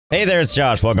Hey there, it's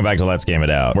Josh. Welcome back to Let's Game It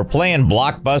Out. We're playing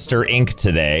Blockbuster Inc.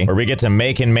 today, where we get to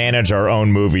make and manage our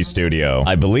own movie studio.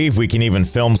 I believe we can even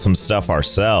film some stuff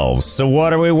ourselves. So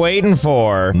what are we waiting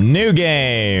for? New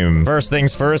game! First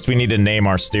things first, we need to name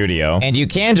our studio. And you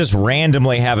can just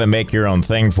randomly have it make your own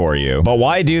thing for you. But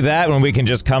why do that when we can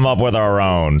just come up with our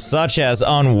own? Such as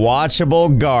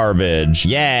unwatchable garbage.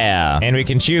 Yeah! And we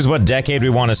can choose what decade we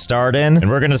want to start in. And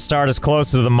we're gonna start as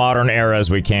close to the modern era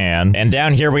as we can. And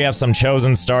down here we have some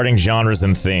chosen starting genres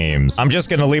and themes. I'm just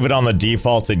gonna leave it on the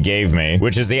defaults it gave me,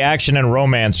 which is the action and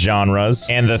romance genres,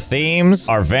 and the themes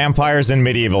are vampires in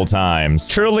medieval times.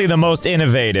 Truly the most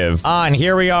innovative. And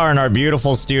here we are in our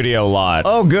beautiful studio lot.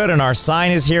 Oh good, and our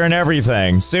sign is here and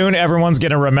everything. Soon everyone's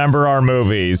gonna remember our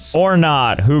movies. Or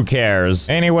not, who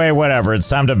cares? Anyway, whatever, it's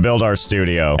time to build our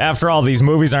studio. After all, these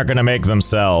movies aren't gonna make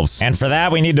themselves. And for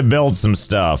that, we need to build some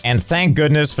stuff. And thank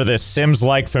goodness for this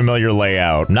Sims-like familiar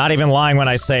layout. I'm not even lying when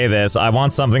I say this, I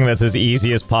want something that's as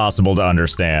easy as possible to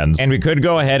understand. And we could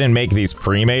go ahead and make these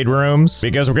pre-made rooms,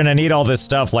 because we're gonna need all this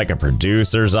stuff like a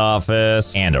producer's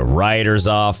office and a writer's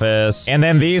office, and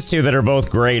then these two that are both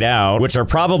grayed out, which are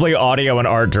probably audio and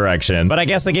art direction, but I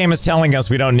guess the game is telling us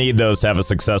we don't need those to have a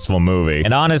successful movie.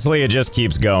 And honestly, it just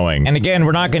keeps going. And again,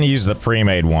 we're not gonna use the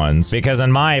pre-made ones, because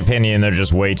in my opinion, they're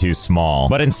just way too small.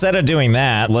 But instead of doing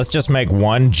that, let's just make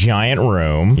one giant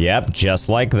room. Yep, just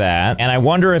like that. And I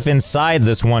wonder if inside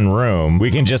this one room, we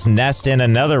can just nest in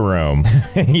another room.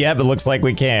 Yep, it looks like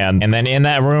we can. And then in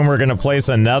that room, we're gonna place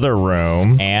another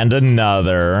room and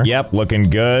another. Yep,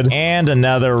 looking good. And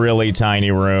another really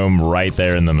tiny room right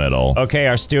there in the middle. Okay,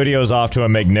 our studio's off to a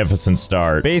magnificent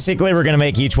start. Basically, we're gonna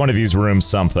make each one of these rooms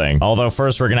something. Although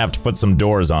first we're gonna have to put some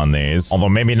doors on these. Although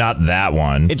maybe not that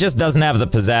one. It just doesn't have the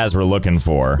pizzazz we're looking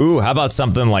for. Ooh, how about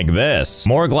something like this?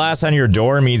 More glass on your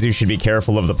door means you should be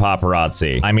careful of the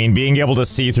paparazzi. I mean, being able to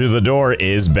see through the door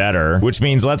is better, which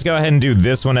means let's go ahead and do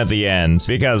this one at the end,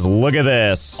 because look at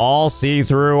this. All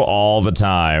see-through all the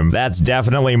time. That's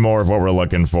definitely more of what we're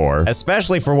looking for,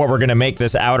 especially for what we're gonna make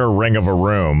this outer ring of a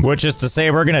room, which is to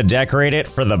say we're gonna decorate it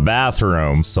for the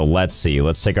bathroom. So let's see,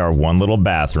 let's take our one little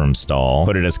bathroom stall,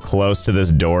 put it as close to this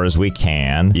door as we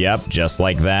can. Yep, just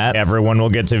like that. Everyone will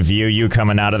get to view you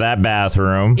coming out of that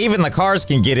bathroom. Even the cars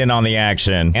can get in on the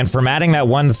action. And formatting that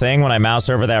one thing when I mouse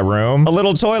over that room, a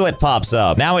little toilet pops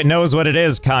up. Now it knows what it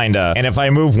is, kinda. And if I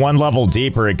move one level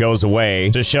deeper, it goes away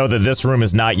to show that this room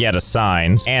is not yet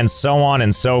assigned, and so on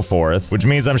and so forth, which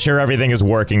means I'm sure everything is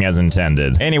working as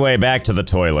intended. Anyway, back to the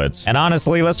toilets. And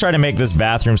honestly, let's try to make this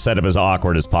bathroom setup as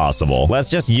awkward as possible. Let's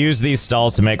just use these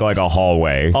stalls to make like a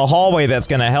hallway. A hallway that's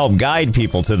gonna help guide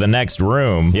people to the next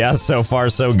room. Yeah, so far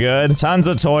so good. Tons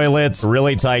of toilets,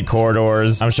 really tight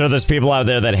corridors. I'm sure there's people out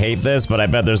there that hate this, but I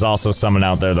bet there's also someone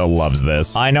out there that loves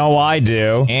this. I know I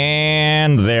do.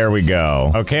 And there we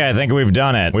go. Okay, I think we've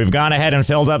done it. We've gone ahead and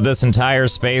filled up this entire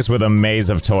space with a maze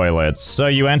of toilets. So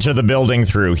you enter the building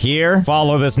through here,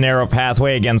 follow this narrow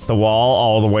pathway against the wall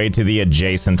all the way to the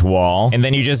adjacent wall, and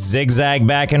then you just zigzag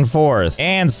back and forth,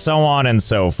 and so on and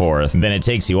so forth. And then it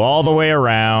takes you all the way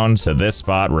around to this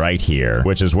spot right here,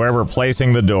 which is where we're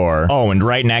placing the door. Oh, and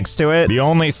right next to it, the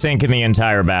only sink in the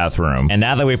entire bathroom. And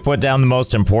now that we've put down the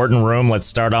most important room, let's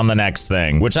start on the next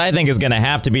thing, which I think is gonna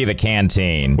have to be the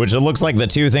canteen, which it looks like the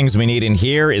two things we need in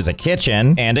here is a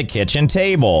kitchen and a kitchen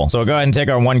table. So we'll go ahead and take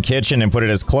our one kitchen and put it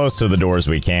as close to the door as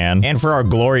we can. And for our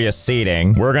glorious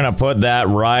seating, we're gonna put that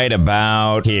right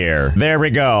about here. There we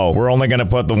go. We're only gonna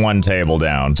put the one table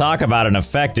down. Talk about an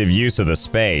effective use of the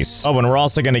space. Oh, and we're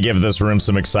also gonna give this room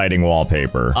some exciting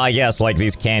wallpaper. Ah yes, like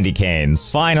these candy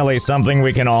canes. Finally, something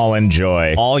we can all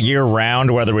enjoy. All year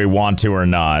round, whether we want to or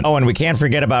not. Oh, and we can't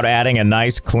forget about adding a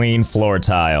nice clean floor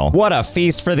tile. What a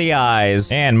feast for the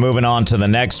eyes. And moving on to the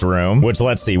next room, which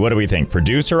let's see, what do we think?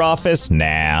 Producer office?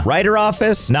 Nah. Writer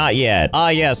office? Not yet. Ah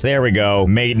yes, there we go.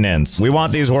 Maintenance. We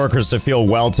want these workers to feel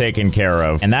well taken care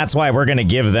of, and that's why we're gonna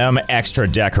give them extra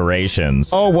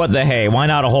decorations. Oh, what the hey, why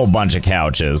not a whole bunch of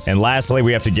couches? And lastly,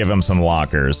 we have to give them some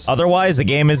lockers. Otherwise, the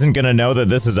game isn't gonna know that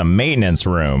this is a maintenance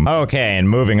room. Okay, and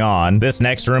moving on. This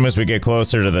next room, as we get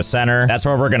closer to the center, that's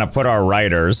where we're gonna put our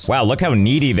writers. Wow, look how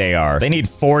needy they are. They need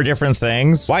 4 different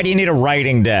things. Why do you need a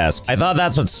writing desk? I thought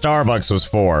that's what Starbucks was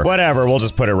for. Whatever, we'll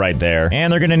just put it right there.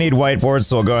 And they're gonna need whiteboards,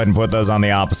 so we'll go ahead and put those on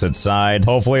the opposite side.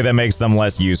 Hopefully that makes them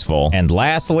less useful. And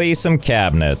lastly, some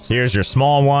cabinets. Here's your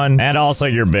small one, and also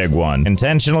your big one.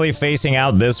 Intentionally facing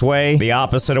out this way, the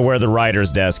opposite of where the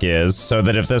writer's desk is, so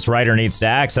that if this writer needs to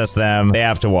access them, they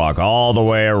have to walk all the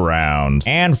way around.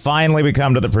 And finally, we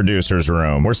come to the producer's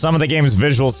room, where some of the game's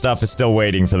visual stuff is still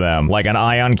waiting for them, like an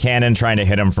ion cannon trying to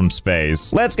hit them from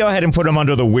space. Let's go ahead and put them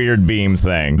under the weird beam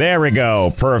thing. There we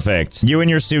go, perfect. You and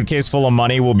your suitcase full of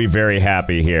money will be be very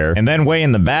happy here. And then way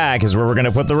in the back is where we're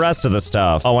gonna put the rest of the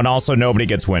stuff. Oh, and also nobody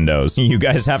gets windows. You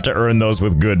guys have to earn those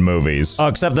with good movies. Oh,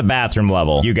 except the bathroom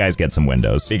level. You guys get some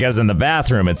windows. Because in the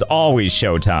bathroom, it's always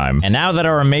showtime. And now that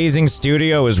our amazing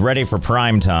studio is ready for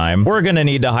prime time, we're gonna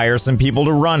need to hire some people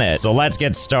to run it. So let's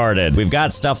get started. We've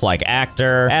got stuff like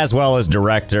actor, as well as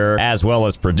director, as well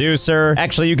as producer.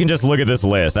 Actually, you can just look at this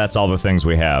list. That's all the things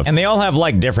we have. And they all have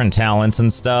like different talents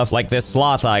and stuff. Like this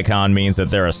sloth icon means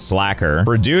that they're a slacker.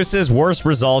 Produces worst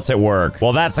results at work.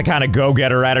 Well, that's the kind of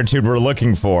go-getter attitude we're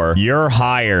looking for. You're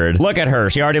hired. Look at her.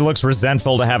 She already looks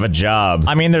resentful to have a job.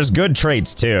 I mean, there's good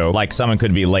traits too. Like someone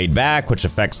could be laid back, which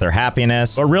affects their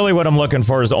happiness. But really what I'm looking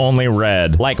for is only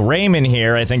red. Like Raymond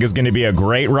here, I think is going to be a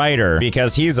great writer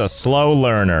because he's a slow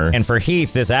learner. And for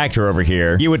Heath, this actor over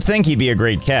here, you would think he'd be a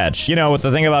great catch. You know, with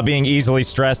the thing about being easily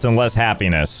stressed and less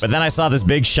happiness. But then I saw this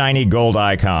big shiny gold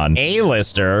icon.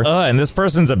 A-lister? And this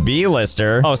person's a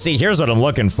B-lister. Oh, see, here's what I'm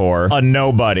looking for. A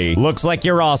nobody. Looks like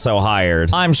you're also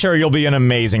hired. I'm sure you'll be an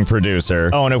amazing producer.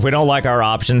 Oh, and if we don't like our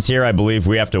options here, I believe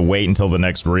we have to wait until the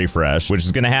next refresh, which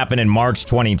is going to happen in March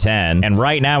 2010. And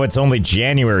right now it's only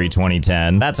January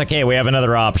 2010. That's okay, we have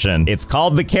another option. It's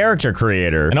called the character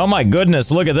creator. And oh my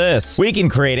goodness, look at this. We can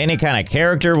create any kind of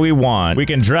character we want. We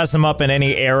can dress them up in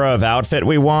any era of outfit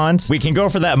we want. We can go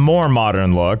for that more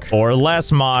modern look, or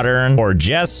less modern, or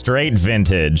just straight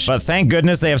vintage. But thank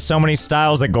goodness they have so many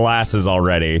styles of glasses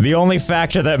already. The only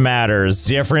factor that matters,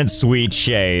 different sweet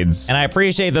shades. And I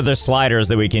appreciate that there's sliders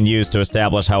that we can use to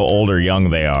establish how old or young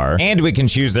they are. And we can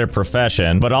choose their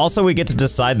profession, but also we get to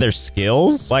decide their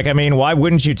skills. Like, I mean, why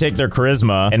wouldn't you take their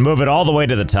charisma and move it all the way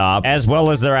to the top, as well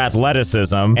as their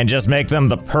athleticism, and just make them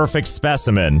the perfect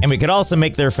specimen? And we could also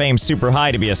make their fame super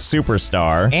high to be a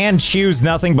superstar, and choose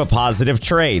nothing but positive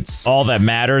traits. All that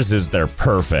matters is they're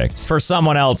perfect. For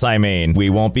someone else, I mean. We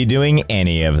won't be doing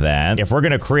any of that. If we're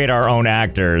gonna create our own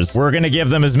actors, we're gonna give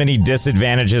them as many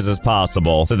disadvantages as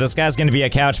possible. So this guy's gonna be a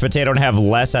couch potato and have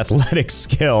less athletic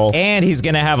skill, and he's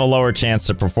gonna have a lower chance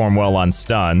to perform well on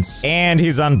stunts, and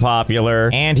he's unpopular,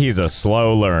 and he's a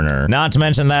slow learner. Not to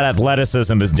mention that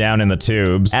athleticism is down in the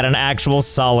tubes at an actual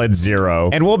solid 0.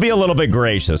 And we'll be a little bit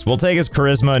gracious. We'll take his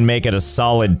charisma and make it a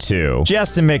solid 2,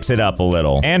 just to mix it up a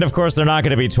little. And of course, they're not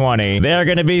gonna be 20. They're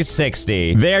gonna be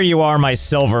 60. There you are, my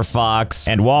silver fox.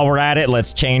 And while we're at it,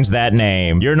 let's change that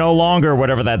name. You're no longer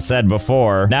whatever that said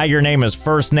before. Now your name is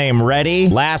first name ready,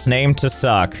 last name to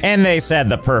suck. And they said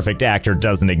the perfect actor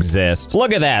doesn't exist.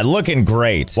 Look at that, looking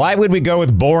great. Why would we go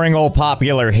with boring old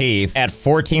popular Heath at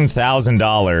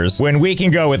 $14,000 when we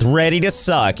can go with ready to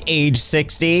suck, age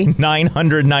 60,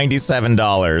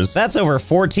 $997? That's over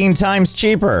 14 times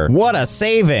cheaper. What a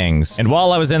savings. And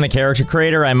while I was in the character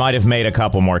creator, I might have made a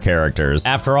couple more characters.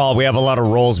 After all, we have a lot of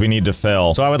roles we need to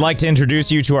fill. So I would like to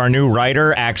introduce you to our new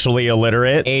writer, actually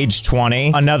illiterate, age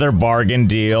 20, another bargain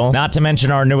deal. Not to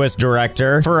mention our newest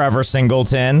director, forever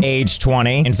singleton, age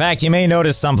 20. In fact, you may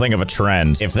notice something of a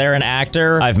trend. If they're an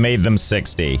actor, I've made them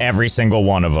 60. Every single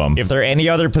one of them. If they're any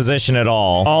other position at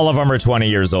all of them are 20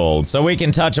 years old. So we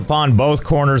can touch upon both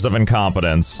corners of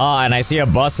incompetence. Ah, and I see a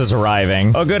bus is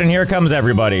arriving. Oh good, and here comes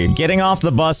everybody. Getting off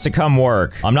the bus to come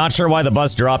work. I'm not sure why the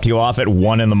bus dropped you off at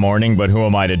 1 in the morning, but who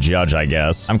am I to judge, I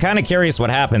guess. I'm kind of curious what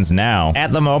happens now.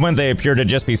 At the moment, they appear to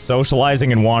just be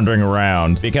socializing and wandering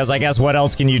around. Because I guess what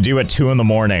else can you do at 2 in the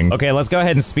morning? Okay, let's go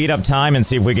ahead and speed up time and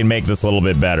see if we can make this a little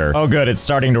bit better. Oh good, it's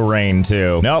starting to rain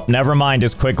too. Nope, never mind.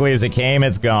 As quickly as it came,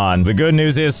 it's gone. The good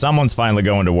news is someone's finally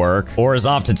going to work. Or is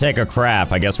off to take a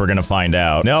crap. I guess we're gonna find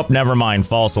out. Nope, never mind.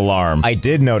 False alarm. I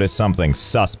did notice something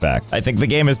suspect. I think the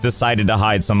game has decided to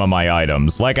hide some of my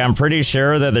items. Like, I'm pretty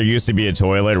sure that there used to be a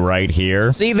toilet right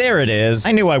here. See, there it is.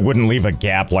 I knew I wouldn't leave a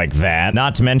gap like that.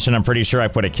 Not to mention, I'm pretty sure I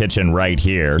put a kitchen right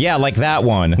here. Yeah, like that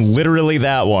one. Literally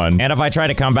that one. And if I try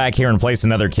to come back here and place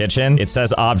another kitchen, it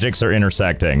says objects are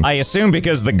intersecting. I assume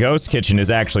because the ghost kitchen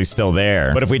is actually still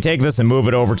there. But if we take this and move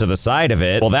it over to the side of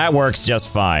it, well, that works just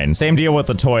fine. Same deal with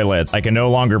the toilets. I can no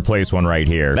longer place one right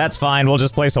here. That's fine. We'll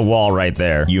just place a wall right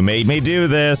there. You made me do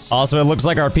this. Also, it looks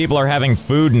like our people are having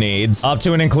food needs, up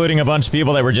to and including a bunch of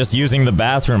people that were just using the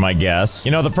bathroom, I guess.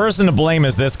 You know, the person to blame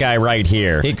is this guy right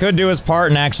here. He could do his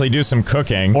part and actually do some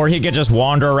cooking, or he could just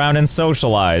wander around and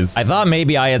socialize. I thought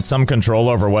maybe I had some control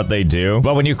over what they do,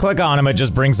 but when you click on him, it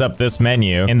just brings up this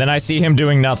menu, and then I see him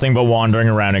doing nothing but wandering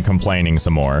around and complaining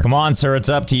some more. Come on, sir, it's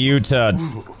up to you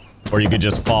to... Or you could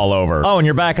just fall over. Oh, and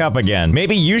you're back up again.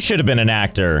 Maybe you should have been an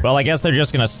actor. Well, I guess they're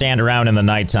just gonna stand around in the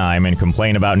nighttime and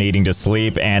complain about needing to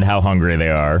sleep and how hungry they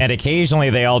are. And occasionally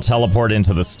they all teleport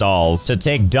into the stalls to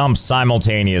take dumps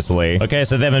simultaneously. Okay,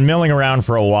 so they've been milling around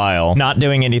for a while, not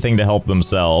doing anything to help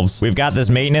themselves. We've got this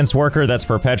maintenance worker that's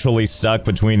perpetually stuck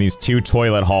between these two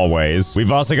toilet hallways.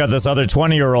 We've also got this other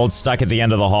 20-year-old stuck at the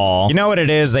end of the hall. You know what it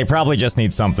is? They probably just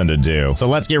need something to do. So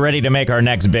let's get ready to make our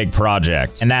next big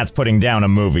project. And that's putting down a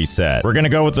movie set. We're gonna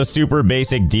go with the super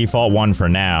basic default one for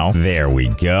now. There we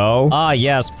go. Ah,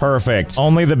 yes, perfect.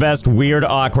 Only the best weird,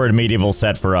 awkward medieval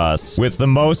set for us, with the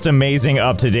most amazing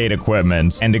up-to-date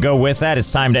equipment. And to go with that,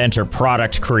 it's time to enter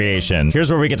product creation.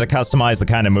 Here's where we get to customize the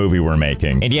kind of movie we're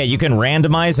making. And yeah, you can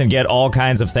randomize and get all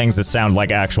kinds of things that sound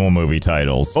like actual movie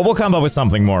titles. But we'll come up with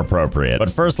something more appropriate. But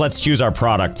first, let's choose our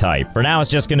product type. For now,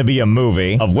 it's just gonna be a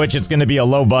movie, of which it's gonna be a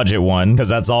low-budget one, because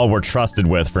that's all we're trusted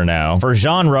with for now. For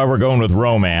genre, we're going with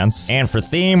romance. And for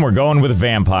theme, we're going with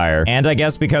vampire. And I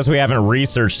guess because we haven't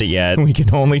researched it yet, we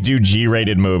can only do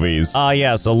G-rated movies. Ah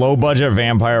yes, a low-budget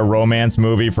vampire romance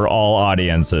movie for all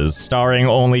audiences, starring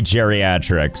only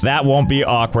geriatrics. That won't be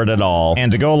awkward at all.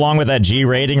 And to go along with that G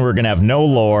rating, we're gonna have no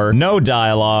lore, no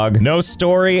dialogue, no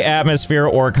story, atmosphere,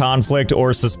 or conflict,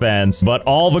 or suspense, but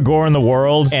all the gore in the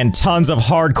world, and tons of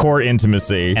hardcore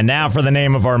intimacy. And now for the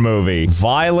name of our movie.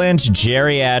 Violent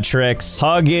geriatrics,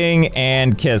 hugging,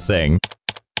 and kissing.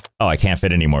 Oh, I can't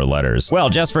fit any more letters. Well,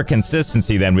 just for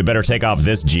consistency then, we better take off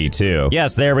this G too.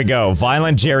 Yes, there we go.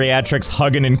 Violent geriatrics,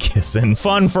 hugging and kissing.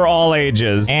 Fun for all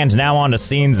ages. And now on to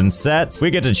scenes and sets. We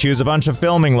get to choose a bunch of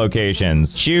filming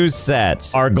locations. Choose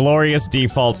set. Our glorious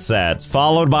default set.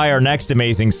 Followed by our next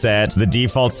amazing set, the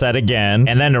default set again.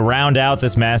 And then to round out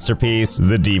this masterpiece,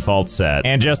 the default set.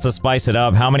 And just to spice it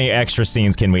up, how many extra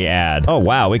scenes can we add? Oh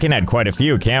wow, we can add quite a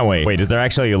few, can't we? Wait, is there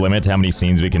actually a limit to how many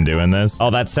scenes we can do in this? Oh,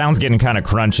 that sounds getting kind of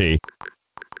crunchy.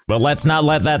 But let's not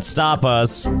let that stop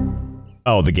us.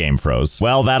 Oh, the game froze.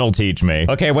 Well, that'll teach me.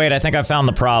 Okay, wait, I think I found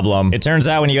the problem. It turns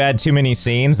out when you add too many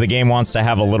scenes, the game wants to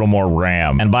have a little more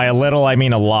RAM. And by a little, I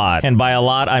mean a lot. And by a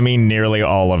lot, I mean nearly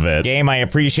all of it. Game, I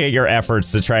appreciate your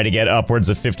efforts to try to get upwards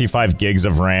of 55 gigs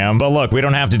of RAM. But look, we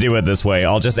don't have to do it this way.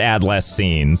 I'll just add less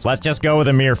scenes. Let's just go with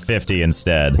a mere 50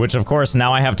 instead. Which, of course,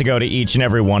 now I have to go to each and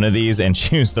every one of these and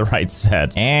choose the right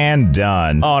set. And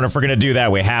done. Oh, and if we're gonna do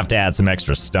that, we have to add some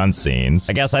extra stunt scenes.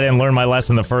 I guess I didn't learn my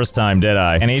lesson the first time, did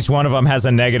I? And each one of them has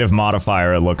a negative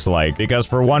modifier, it looks like, because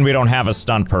for one, we don't have a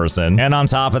stunt person, and on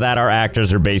top of that, our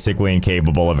actors are basically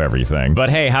incapable of everything. But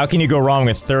hey, how can you go wrong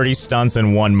with 30 stunts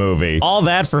in one movie? All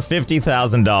that for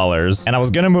 $50,000. And I was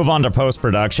gonna move on to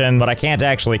post-production, but I can't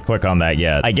actually click on that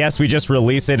yet. I guess we just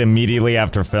release it immediately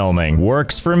after filming.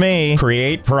 Works for me.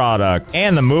 Create product.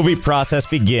 And the movie process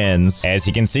begins. As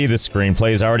you can see, the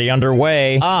screenplay is already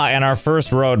underway. Ah, and our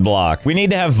first roadblock. We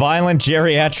need to have violent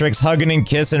geriatrics hugging and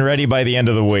kissing ready by the end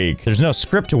of the week. There's no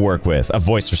script to work with, a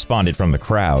voice responded from the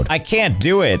crowd. I can't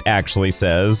do it, Actually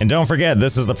says. And don't forget,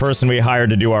 this is the person we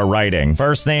hired to do our writing.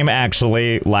 First name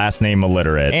Actually, last name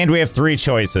illiterate. And we have 3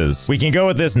 choices. We can go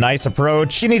with this nice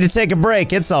approach. You need to take a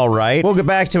break, it's alright. We'll get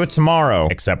back to it tomorrow.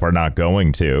 Except we're not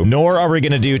going to. Nor are we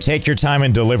gonna do take your time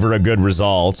and deliver a good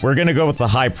result. We're gonna go with the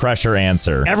high pressure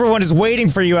answer. Everyone is waiting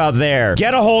for you out there.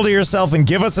 Get a hold of yourself and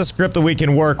give us a script that we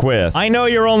can work with. I know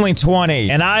you're only 20,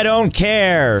 and I don't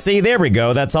care. See, there we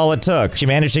go, that's all it took. She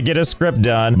managed to get a script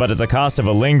done, but at the cost of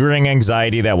a lingering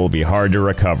anxiety that will be hard to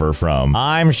recover from.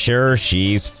 I'm sure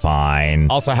she's fine.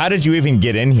 Also, how did you even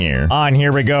get in here? And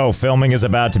here we go. Filming is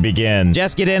about to begin.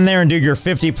 Just get in there and do your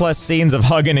 50+ scenes of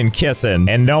hugging and kissing.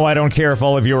 And no, I don't care if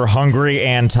all of you are hungry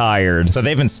and tired. So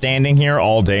they've been standing here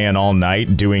all day and all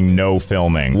night doing no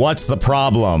filming. What's the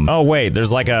problem? Oh, wait,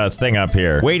 there's like a thing up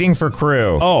here. Waiting for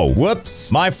crew. Oh,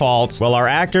 whoops. My fault. Well, our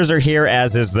actors are here,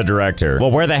 as is the director.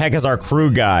 Well, where the heck is our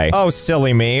crew guy? Oh,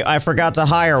 silly me, I forgot to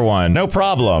hire one. No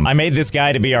problem. I made this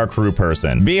guy to be our crew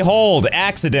person. Behold,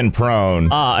 accident prone.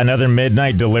 Ah, another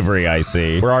midnight delivery I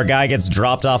see, where our guy gets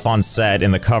dropped off on set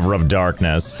in the cover of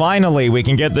darkness. Finally, we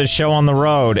can get this show on the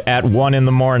road at 1 in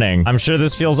the morning. I'm sure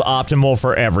this feels optimal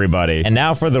for everybody. And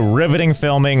now for the riveting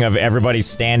filming of everybody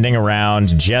standing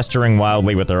around, gesturing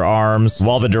wildly with their arms,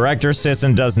 while the director sits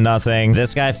and does nothing.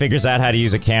 This guy figures out how to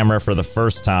use a camera for the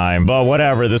first time. But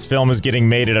whatever, this film is getting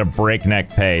made at a breakneck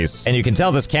pace. face. And you can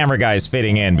tell this camera guy is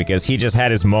fitting in because he just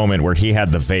had his moment where he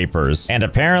had the vapors. And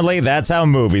apparently that's how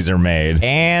movies are made.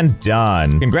 And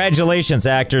done. Congratulations,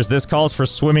 actors. This calls for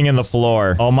swimming in the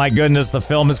floor. Oh my goodness, the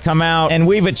film has come out, and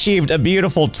we've achieved a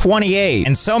beautiful 28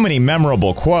 and so many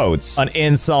memorable quotes. An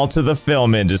insult to the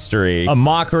film industry. A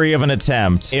mockery of an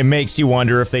attempt. It makes you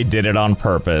wonder if they did it on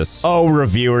purpose. Oh,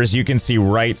 reviewers, you can see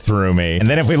right through me. And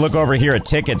then if we look over here at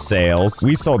ticket sales,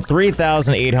 we sold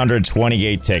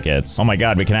 3,828 tickets. Oh my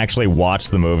god, we can actually watch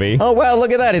the movie. Oh wow,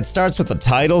 look at that. It starts with the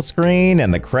title screen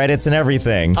and the credits and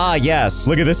everything. Ah yes,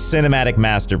 look at this cinematic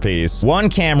masterpiece. One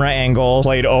camera angle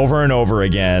played over and over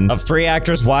again of three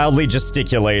actors wildly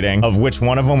gesticulating, of which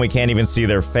one of them we can't even see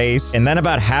their face. And then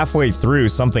about halfway through,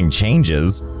 something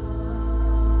changes.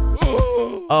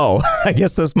 Oh, I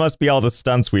guess this must be all the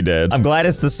stunts we did. I'm glad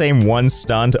it's the same one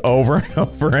stunt over and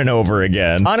over and over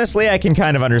again. Honestly, I can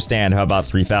kind of understand how about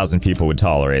 3,000 people would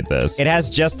tolerate this. It has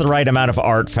just the right amount of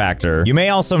art factor. You may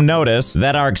also notice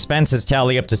that our expenses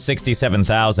tally up to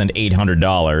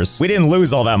 $67,800. We didn't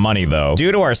lose all that money though.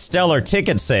 Due to our stellar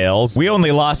ticket sales, we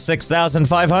only lost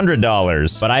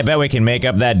 $6,500. But I bet we can make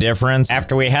up that difference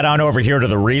after we head on over here to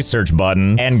the research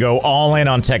button and go all in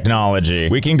on technology.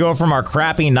 We can go from our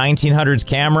crappy 1900s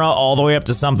camera all the way up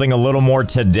to something a little more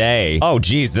today. Oh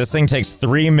geez, this thing takes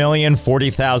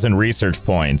 3,040,000 research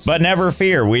points. But never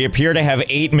fear, we appear to have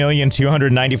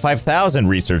 8,295,000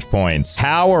 research points.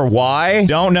 How or why?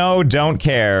 Don't know, don't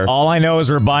care. All I know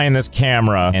is we're buying this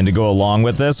camera. And to go along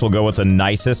with this, we'll go with the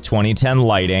nicest 2010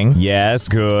 lighting. Yes,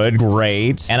 good,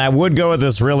 great. And I would go with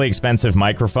this really expensive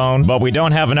microphone, but we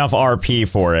don't have enough RP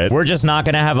for it. We're just not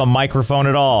gonna have a microphone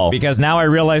at all, because now I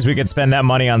realize we could spend that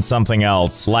money on something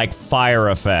else, like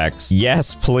fire effects.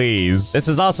 Yes, please. This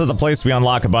is also the place we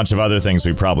unlock a bunch of other things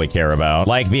we probably care about,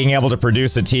 like being able to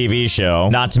produce a TV show,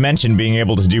 not to mention being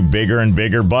able to do bigger and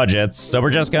bigger budgets. So we're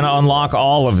just gonna unlock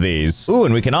all of these. Ooh,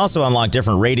 and we can also unlock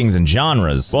different ratings and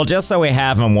genres. Well, just so we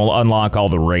have them, we'll unlock all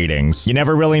the ratings. You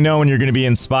never really know when you're gonna be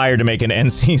inspired to make an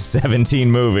NC-17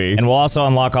 movie. And we'll also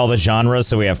unlock all the genres,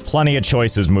 so we have plenty of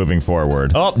choices moving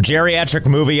forward. Oh, geriatric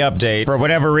movie update. For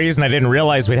whatever reason, I didn't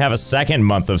realize we'd have a second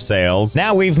month of sales.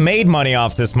 Now we've made money off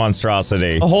this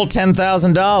monstrosity. A whole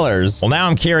 $10,000. Well, now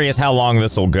I'm curious how long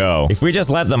this will go. If we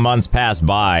just let the months pass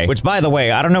by, which by the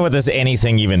way, I don't know what this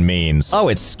anything even means. Oh,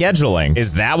 it's scheduling.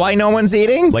 Is that why no one's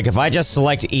eating? Like if I just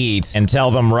select eat and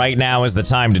tell them right now is the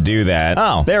time to do that.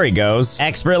 Oh, there he goes.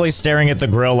 Expertly staring at the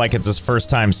grill like it's his first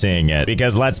time seeing it.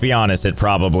 Because let's be honest, it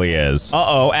probably is.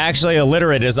 Uh-oh, actually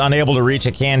illiterate is unable to reach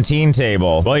a canteen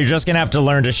table. Well, you're just gonna have to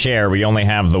learn to share. We only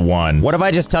have the one. What if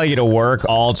I just tell you to work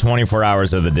all 24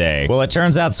 hours of the day? Well, it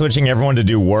turns out switching everyone to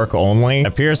do work only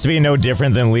appears to be no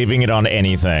different than leaving it on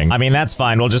anything. I mean, that's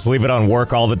fine. We'll just leave it on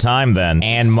work all the time then.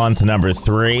 And month number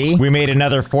 3, we made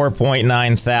another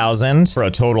 4.9 thousand for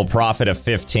a total profit of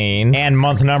 15. And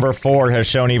month number 4 has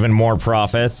shown even more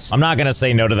profits. I'm not gonna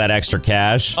say no to that extra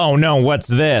cash. Oh no, what's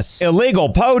this? Illegal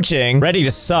poaching? Ready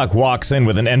to Suck walks in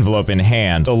with an envelope in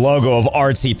hand. The logo of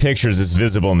Artsy Pictures is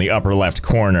visible in the upper left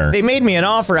corner. They made me an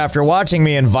offer after watching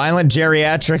me in Violent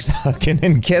Geriatrics hucking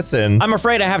and kissing. I'm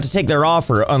afraid I have to take their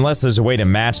offer unless there's a way to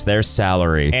match their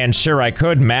salary. And sure, I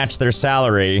could match their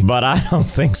salary, but I don't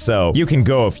think so. You can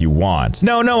go if you want.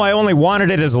 No, I only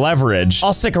wanted it as leverage.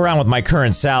 I'll stick around with my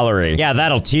current salary. Yeah,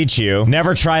 that'll teach you.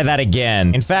 Never try that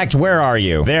again. In fact, where are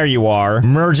you? There you are.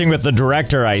 Merging with the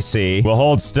director, I see. Well,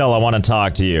 hold still. I want to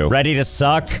talk to you. Ready to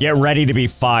suck? Get ready to be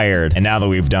fired. And now that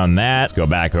we've done that, let's go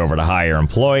back over to hire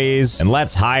employees and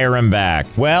let's hire him back.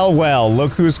 Well,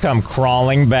 look who's come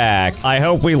crawling back. I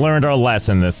hope we learned our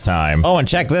lesson this time. Oh, and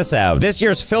check this out. This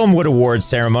year's Filmwood Awards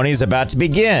ceremony is about to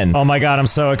begin. Oh my god, I'm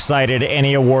so excited.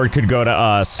 Any award could go to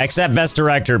us. Except Best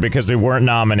Director because we weren't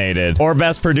nominated. Or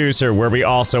Best Producer where we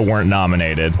also weren't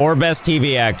nominated. Or Best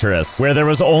TV Actress where there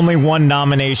was only one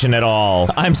nomination at all.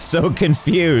 I'm so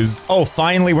confused. Oh,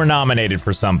 finally we're nominated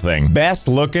for something. Best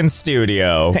Looking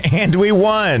Studio. And we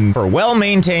won! For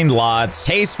well-maintained lots,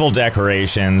 tasteful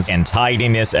decorations, and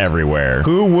tidiness everywhere.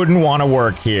 Who wouldn't want to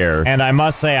work here? And I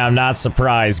must say I'm not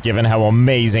surprised given how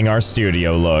amazing our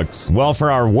studio looks. Well,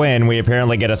 for our win, we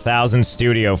apparently get 1,000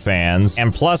 studio fans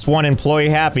and +1 employee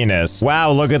happiness.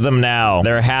 Wow, look at them now.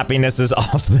 Their happiness is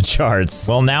off the charts.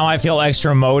 Well, now I feel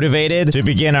extra motivated to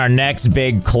begin our next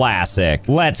big classic.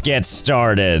 Let's get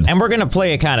started. And we're gonna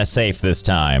play it kind of safe this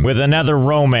time with another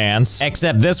romance,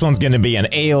 except this one's gonna be an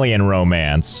alien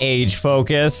romance. Age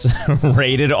focus,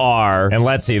 rated R. And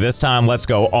let's see, this time let's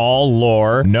go all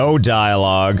lore, no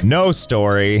dialogue, no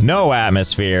story, no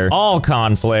atmosphere, all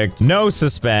conflict, no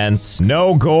suspense,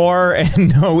 no gore, and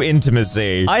no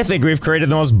intimacy. I think we've created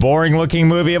the most boring looking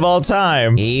movie of all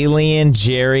time. Alien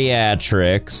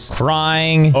geriatrics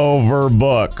crying over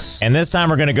books. And this time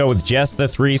we're gonna go with just the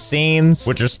 3 scenes,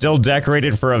 which are still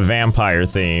decorated for a vampire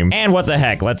theme. And what the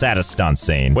heck, let's add a stunt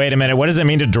scene. Wait a minute, what does it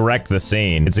mean to direct the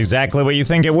scene? It's exactly what you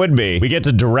think it would be. We get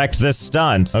to direct this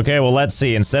stunt. Okay, well, let's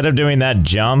see. Instead of doing that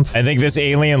jump, I think this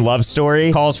alien love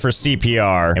story calls for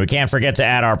CPR. And we can't forget to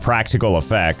add our practical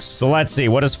effects. So let's see,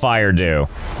 what does fire do?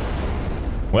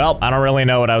 Well, I don't really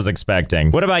know what I was expecting.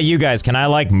 What about you guys? Can I,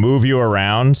 like, move you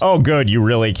around? Oh, good, you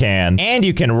really can. And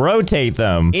you can rotate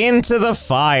them into the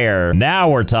fire. Now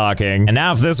we're talking. And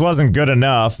now if this wasn't good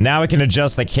enough, now we can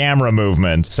adjust the camera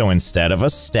movement. So instead of a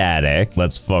static,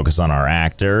 let's focus on our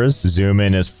actors. Zoom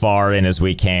in as far in as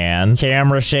we can.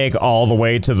 Camera shake all the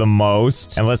way to the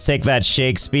most. And let's take that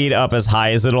shake speed up as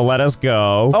high as it'll let us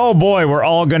go. Oh boy, we're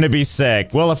all gonna be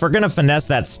sick. Well, if we're gonna finesse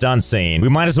that stunt scene, we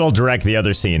might as well direct the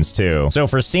other scenes too. So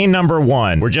for scene number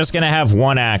 1, we're just gonna have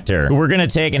one actor who we're gonna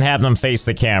take and have them face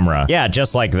the camera. Yeah,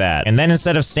 just like that. And then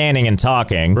instead of standing and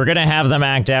talking, we're gonna have them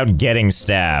act out getting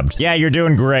stabbed. Yeah, you're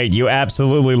doing great. You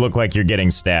absolutely look like you're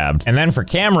getting stabbed. And then for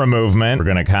camera movement, we're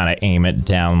gonna kind of aim it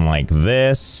down like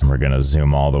this. We're gonna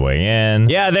zoom all the way in.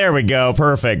 Yeah, there we go.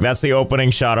 Perfect. That's the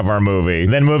opening shot of our movie.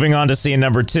 Then moving on to scene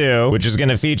number 2, which is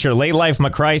gonna feature Late Life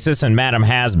McCrisis and Madam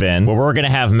Has-Been, where we're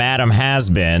gonna have Madam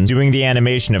Has-Been doing the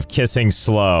animation of kissing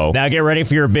slow. Now get ready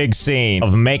for your big scene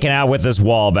of making out with this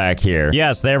wall back here.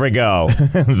 Yes, there we go.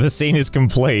 The scene is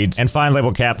complete. And finally,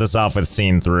 we'll cap this off with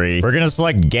scene 3. We're gonna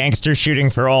select gangster shooting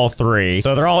for all 3.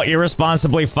 So they're all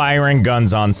irresponsibly firing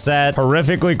guns on set,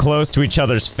 horrifically close to each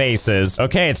other's faces.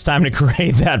 Okay, it's time to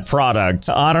create that product.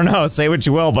 I don't know, say what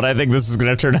you will, but I think this is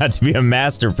gonna turn out to be a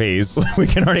masterpiece. We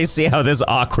can already see how this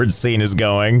awkward scene is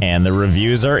going. And the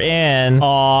reviews are in.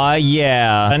 Aw,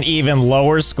 yeah. An even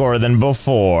lower score than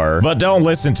before. But don't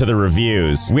listen to the reviews.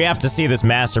 We have to see this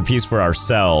masterpiece for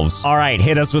ourselves. All right,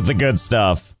 hit us with the good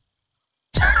stuff.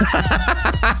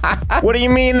 What do you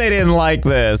mean they didn't like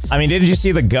this? I mean, didn't you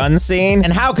see the gun scene?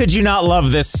 And how could you not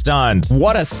love this stunt?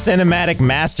 What a cinematic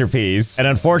masterpiece. And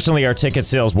unfortunately, our ticket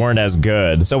sales weren't as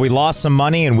good. So we lost some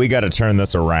money and we gotta turn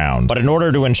this around. But in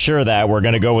order to ensure that, we're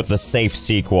gonna go with the safe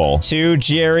sequel. 2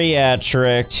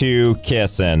 geriatric, 2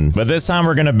 kissin'. But this time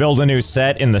we're gonna build a new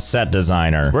set in the set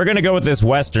designer. We're gonna go with this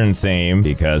Western theme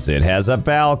because it has a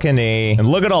balcony.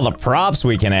 And look at all the props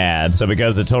we can add. So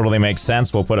because it totally makes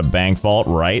sense, we'll put a bank vault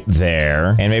right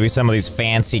there. And maybe some of these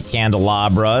fancy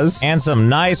candelabras. And some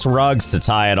nice rugs to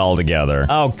tie it all together.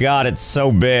 Oh god, it's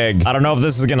so big. I don't know if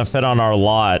this is gonna fit on our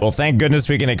lot. Well, thank goodness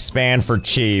we can expand for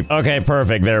cheap. Okay,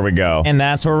 perfect. There we go. And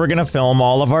that's where we're gonna film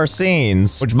all of our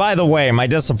scenes. Which, by the way, my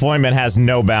disappointment has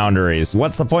no boundaries.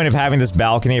 What's the point of having this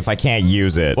balcony if I can't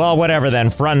use it? Well, whatever then.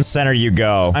 Front and center you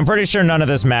go. I'm pretty sure none of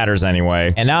this matters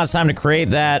anyway. And now it's time to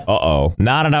create that. Uh-oh.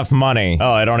 Not enough money.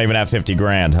 Oh, I don't even have 50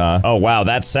 grand, huh? Oh, wow.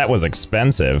 That set was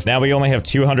expensive. Now we only have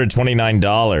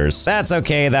 $229. That's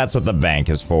okay. That's what the bank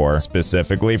is for.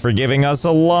 Specifically for giving us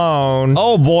a loan.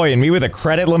 Oh boy, and me with a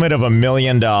credit limit of $1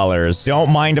 million.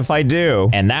 Don't mind if I do.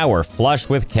 And now we're flush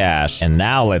with cash. And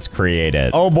now let's create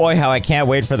it. Oh boy, how I can't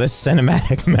wait for this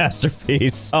cinematic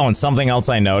masterpiece. Oh, and something else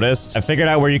I noticed. I figured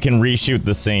out where you can reshoot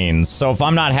the scenes. So if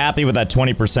I'm not happy with that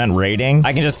 20% rating,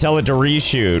 I can just tell it to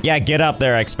reshoot. Yeah, get up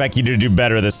there. I expect you to do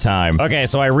better this time. Okay,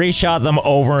 so I reshot them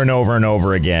over and over and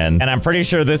over again. And I'm pretty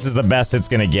sure this is the best it's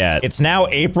gonna get. It's now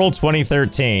April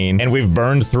 2013, and we've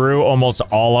burned through almost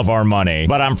all of our money.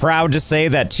 But I'm proud to say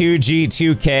that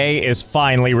 2G2K is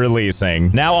finally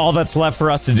releasing. Now all that's left for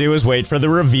us to do is wait for the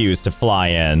reviews to fly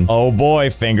in. Oh boy,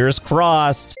 fingers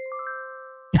crossed.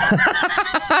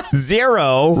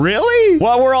 0? Really?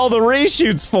 What were all the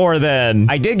reshoots for then?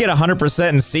 I did get 100%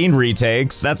 in scene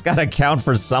retakes. That's gotta count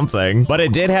for something. But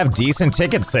it did have decent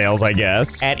ticket sales, I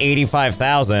guess, at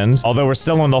 85,000. Although we're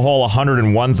still in the hole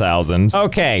 101,000.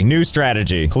 Okay, new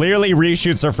strategy. Clearly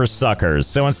reshoots are for suckers.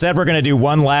 So instead we're gonna do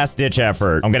one last ditch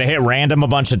effort. I'm gonna hit random a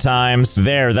bunch of times.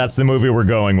 There, that's the movie we're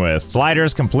going with.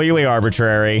 Sliders completely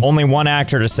arbitrary. Only one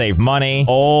actor to save money.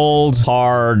 Old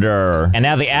harder. And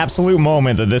now the absolute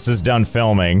moment that this is done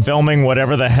filming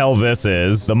whatever the hell this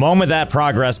is. The moment that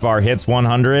progress bar hits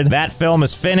 100, that film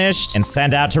is finished and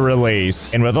sent out to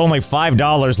release. And with only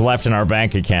 $5 left in our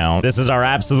bank account, this is our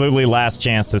absolutely last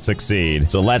chance to succeed.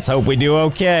 So let's hope we do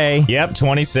okay. Yep,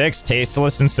 26,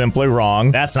 tasteless and simply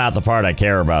wrong. That's not the part I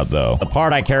care about though. The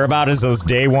part I care about is those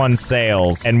day one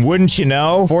sales. And wouldn't you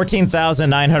know,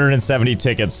 14,970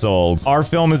 tickets sold. Our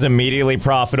film is immediately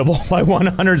profitable by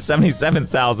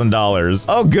 $177,000.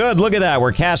 Oh good, look at that,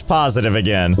 we're cash positive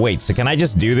again. Wait, so can I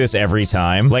just do this every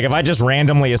time? Like, if I just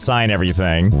randomly assign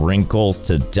everything, wrinkles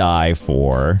to die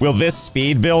for. Will this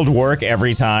speed build work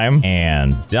every time?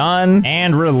 And done.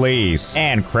 And release.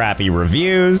 And crappy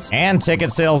reviews. And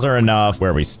ticket sales are enough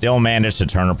where we still manage to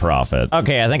turn a profit.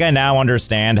 Okay, I think I now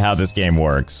understand how this game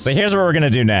works. So here's what we're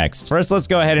gonna do next. First, let's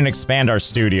go ahead and expand our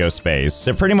studio space.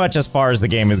 So pretty much as far as the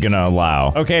game is gonna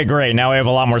allow. Okay, great. Now we have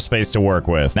a lot more space to work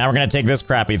with. Now we're gonna take this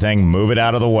crappy thing, move it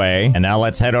out of the way. And now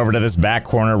let's head over to this back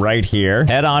corner right here.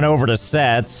 Head on over to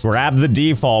sets, grab the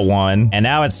default one. And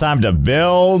now it's time to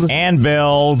build,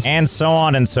 and so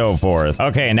on and so forth.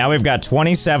 Okay, now we've got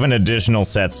 27 additional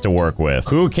sets to work with.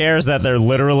 Who cares that they're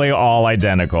literally all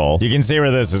identical? You can see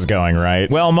where this is going,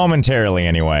 right? Well, momentarily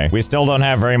anyway. We still don't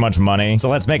have very much money, so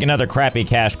let's make another crappy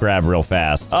cash grab real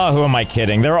fast. Oh, who am I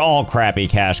kidding? They're all crappy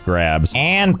cash grabs.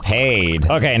 And paid.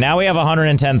 Okay, now we have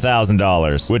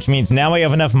 $110,000, which means now we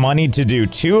have enough money to do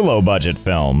 2 low-budget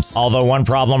films. Although one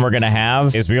problem we're gonna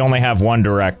have is we only have one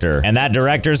director, and that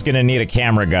director's gonna need a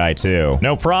camera guy too.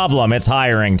 No problem, it's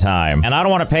hiring time. And I don't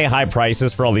want to pay high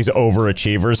prices for all these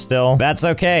overachievers still. That's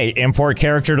okay, import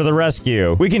character to the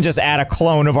rescue. We can just add a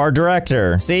clone of our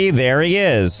director. See, there he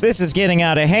is. This is getting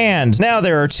out of hand. Now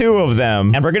there are 2 of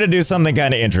them, and we're gonna do something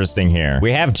kind of interesting here.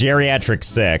 We have Geriatric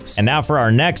 6, and now for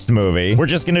our next movie, we're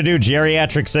just gonna do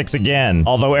Geriatric 6 again,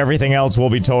 although everything else will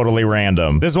be totally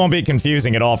random. This won't be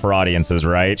confusing at all for audiences,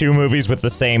 right? 2 movies with the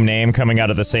same name coming out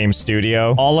of the same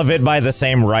studio, all of it by the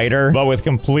same writer, but with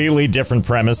completely different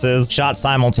premises, shot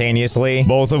simultaneously,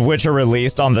 both of which are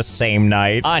released on the same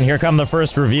night. And here come the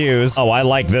first reviews. Oh, I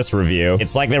like this review.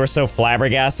 It's like they were so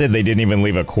flabbergasted they didn't even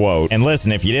leave a quote. And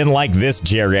listen, if you didn't like this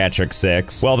Geriatric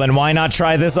 6, well then why not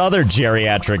try this other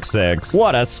Geriatric 6?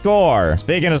 What a score!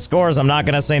 Speaking of scores, I'm not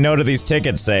gonna say no to these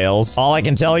ticket sales. All I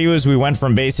can tell you is we went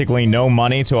from basically no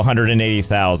money to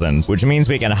 180,000, which means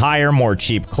we can hire more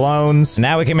cheap clones.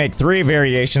 Now we can make 3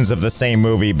 variations of the same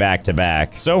movie back to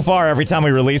back. So far, every time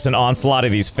we release an onslaught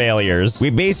of these failures, we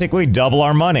basically double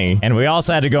our money. And we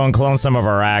also had to go and clone some of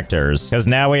our actors, because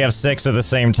now we have 6 of the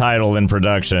same title in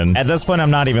production. At this point,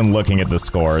 I'm not even looking at the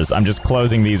scores. I'm just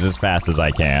closing these as fast as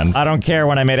I can. I don't care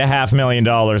when I made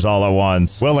 $500,000 all at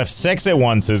once. Well, if 6 at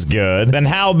once is good, then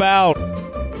how about...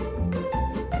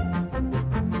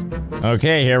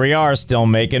 Okay, here we are, still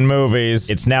making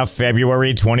movies. It's now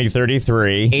February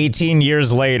 2033, 18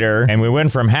 years later, and we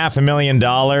went from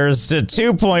 $500,000 to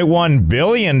 $2.1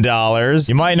 billion.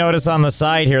 You might notice on the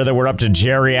side here that we're up to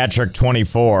Geriatric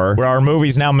 24, where our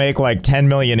movies now make like 10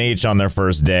 million each on their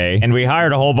first day, and we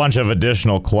hired a whole bunch of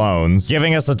additional clones,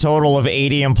 giving us a total of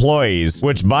 80 employees,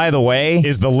 which, by the way,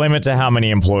 is the limit to how many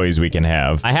employees we can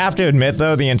have. I have to admit,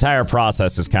 though, the entire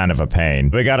process is kind of a pain.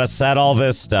 We gotta set all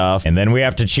this stuff, and then we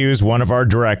have to choose one of our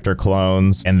director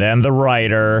clones, and then the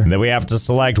writer, and then we have to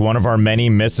select one of our many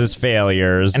Mrs.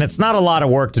 Failures, and it's not a lot of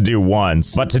work to do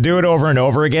once, but to do it over and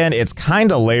over again, it's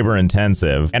kinda labor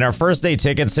intensive, and our first day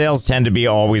ticket sales tend to be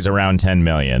always around 10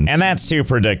 million, and that's too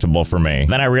predictable for me.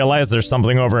 Then I realized there's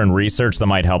something over in research that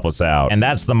might help us out, and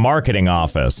that's the marketing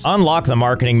office. Unlock the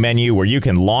marketing menu where you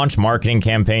can launch marketing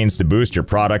campaigns to boost your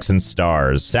products and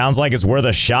stars. Sounds like it's worth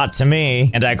a shot to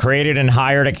me, and I created and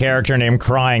hired a character named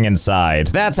Crying Inside.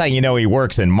 That's how you know he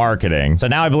works in marketing. So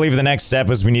now I believe the next step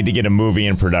is we need to get a movie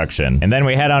in production. And then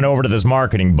we head on over to this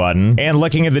marketing button, and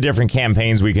looking at the different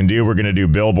campaigns we can do, we're gonna do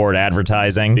billboard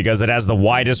advertising because it has the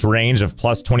widest range of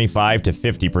plus 25 to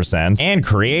 50%, and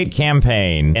create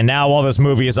campaign. And now while this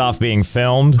movie is off being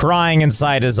filmed, Crying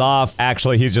Inside is off.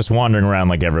 Actually, he's just wandering around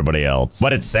like everybody else.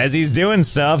 But it says he's doing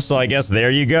stuff, so I guess there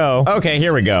you go. Okay,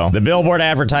 here we go. The billboard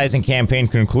advertising campaign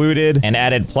concluded and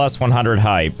added plus 100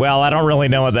 hype. Well, I don't really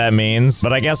know what that means,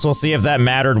 but I guess we'll see if that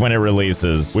mattered when it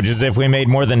releases, which is if we made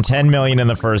more than 10 million in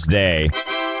the first day.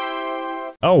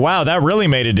 Oh wow, that really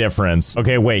made a difference.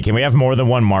 Okay, wait, can we have more than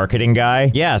one marketing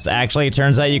guy? Yes, actually, it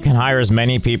turns out you can hire as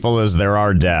many people as there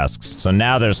are desks. So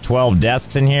now there's 12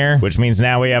 desks in here, which means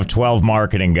now we have 12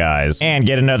 marketing guys. And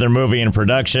get another movie in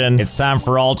production. It's time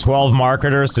for all 12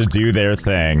 marketers to do their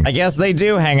thing. I guess they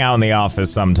do hang out in the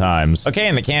office sometimes. Okay,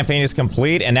 and the campaign is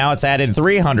complete, and now it's added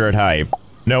 300 hype.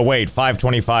 No, wait,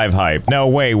 525 hype. No,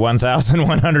 wait,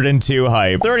 1,102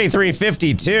 hype.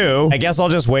 3,352? I guess I'll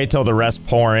just wait till the rest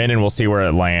pour in and we'll see where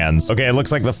it lands. Okay, it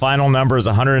looks like the final number is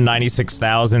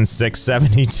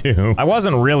 196,672. I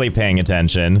wasn't really paying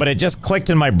attention, but it just clicked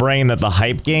in my brain that the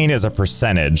hype gain is a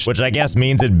percentage, which I guess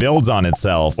means it builds on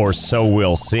itself, or so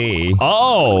we'll see.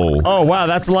 Oh! Oh, wow,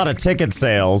 that's a lot of ticket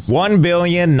sales.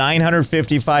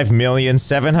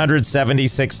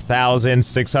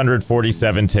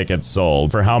 1,955,776,647 tickets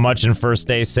sold. For how much in first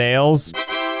day sales?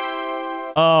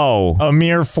 Oh, a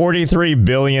mere $43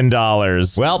 billion.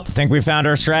 Well, think we found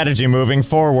our strategy moving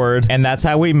forward, and that's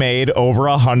how we made over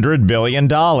 $100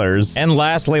 billion. And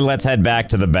lastly, let's head back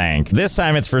to the bank. This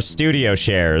time it's for studio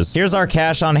shares. Here's our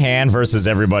cash on hand versus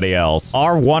everybody else.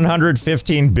 Our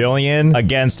 $115 billion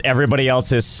against everybody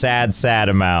else's sad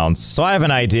amounts. So I have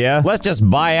an idea. Let's just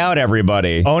buy out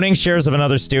everybody. Owning shares of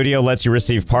another studio lets you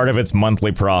receive part of its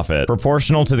monthly profit,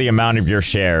 proportional to the amount of your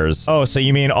shares. Oh, so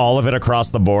you mean all of it across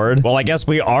the board? Well, I guess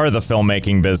we are the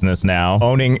filmmaking business now,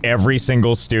 owning every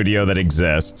single studio that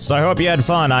exists. So I hope you had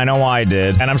fun. I know I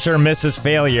did. And I'm sure Mrs.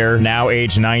 Failure, now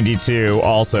age 92,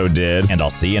 also did. And I'll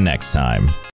see you next time.